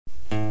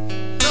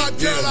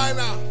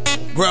Carolina.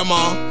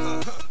 Grandma,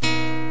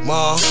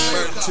 Ma,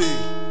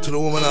 to the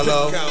woman I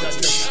love,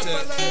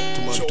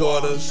 to my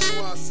daughters,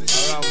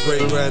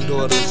 great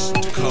granddaughters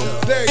to come.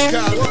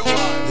 Yeah,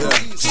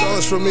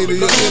 songs from me to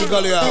you in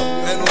Gully out,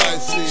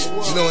 NYC.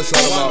 You know it's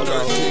all about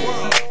now.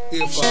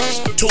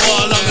 To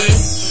all of me,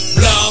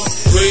 Black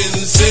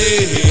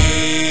Princess.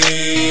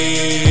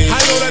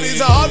 I know that it's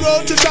a hard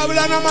road to travel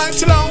and a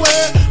mighty long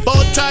way,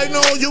 but I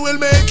know you will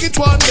make it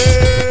one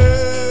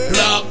day.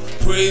 Black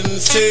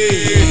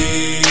Princess.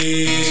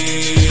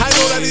 I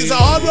know that it's a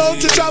hard road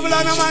to travel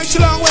and a mighty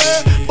long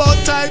way,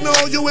 but I know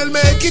you will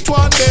make it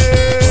one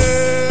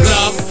day.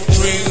 Black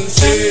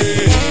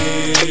Princess.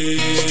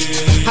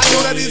 I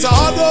know that it's a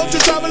hard road to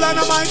travel and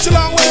a mighty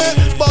long way,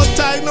 but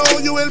I know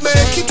you will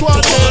make it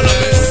one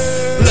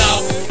day.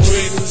 Black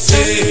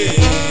Princess.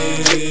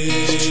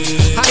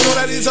 I know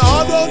that it's a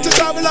hard road to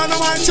travel and a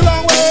mighty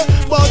long way,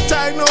 but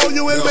I know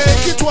you will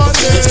make it one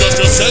day. It's just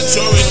your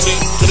sincerity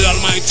to the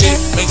Almighty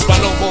makes my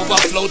love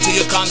overflow to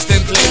you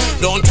constantly.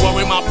 Don't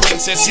worry, my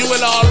princess, you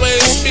will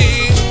always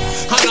be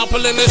an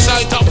apple in the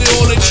sight of the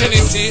Holy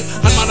Trinity,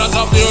 and mothers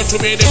of the earth to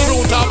be the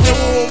fruit of the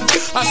womb.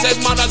 I said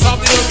mothers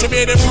of the earth to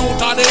be the fruit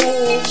of the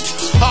womb.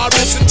 I'll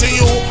listen to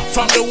you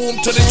from the womb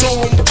to the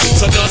tomb.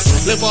 So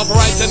just live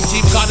upright and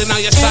keep God in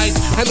your sight,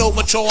 and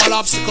overthrow all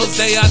obstacles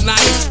day and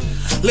night.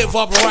 Live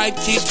upright,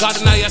 keep God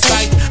in your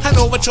sight, and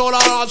overthrow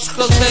all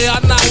obstacles day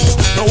and night.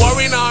 No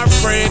worry nor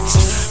afraid,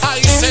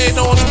 I say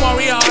don't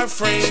worry or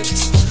afraid,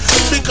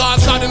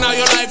 because God in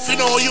your life, you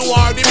know you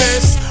are the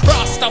best.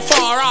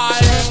 Rastafari.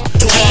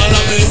 To all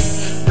of me,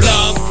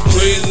 Black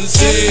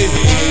Princess.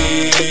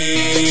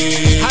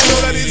 I know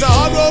that it's a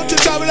hard road to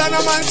travel and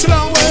a mighty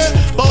long way,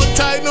 but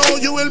I know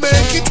you will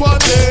make it one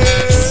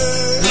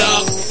day.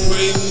 Black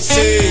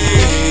Princess.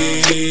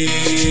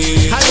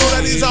 I know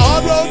that it's a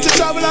hard road to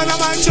travel and a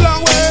mighty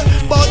long way,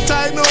 but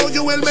I know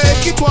you will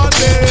make it one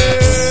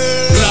day.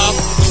 Black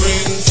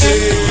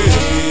Princess.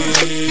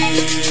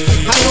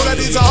 I know that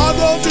it's a hard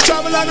road to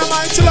travel and a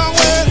mighty long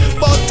way,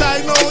 but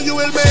I know you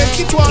will make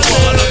it one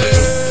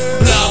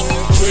day. Black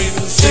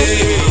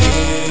Princess.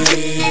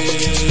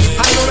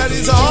 I know that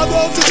it's a hard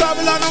road to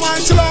travel and a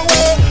mighty long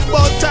way,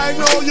 but I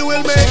know you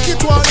will make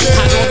it one day.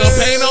 I know the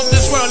pain of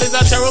this world is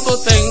a terrible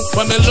thing,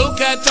 when we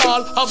look at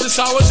all of the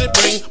sorrows it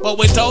bring, but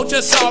without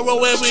your sorrow,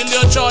 where will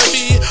your joy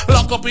be?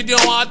 Lock up in your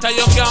heart and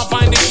you can't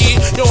find the key.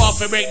 You have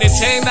to break the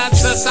chain that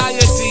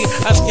society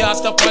has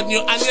cast upon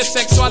you and your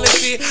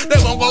sexuality. They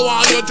won't go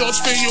on you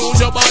just to use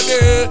your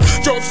body,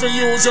 just to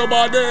use your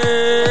body,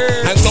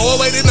 and throw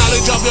away the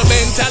knowledge of your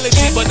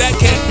mentality. But that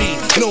can't be,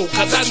 no,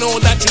 cause I know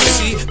that you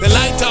see the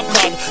light of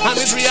God and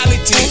His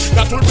reality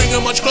that will bring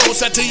you much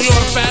closer to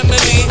your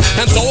family.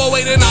 And throw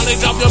away the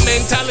knowledge of your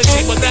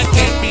mentality, but that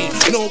can't be,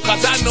 no,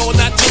 cause I know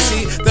that you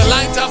see the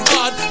light of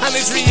God and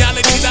His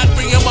reality that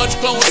bring you much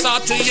closer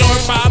to your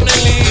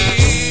family.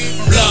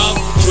 Black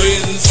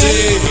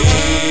Princess.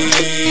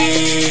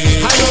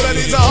 I know that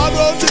it's a hard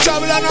road to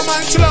travel and a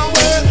mighty long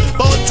way,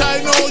 but I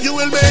know you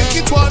will make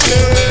it one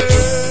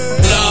day.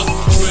 Black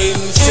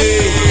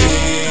Princess.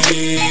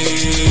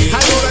 I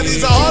know that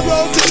it's a hard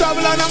road to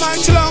travel and a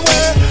mighty long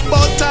way,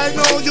 but I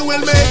know you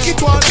will make it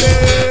one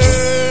day.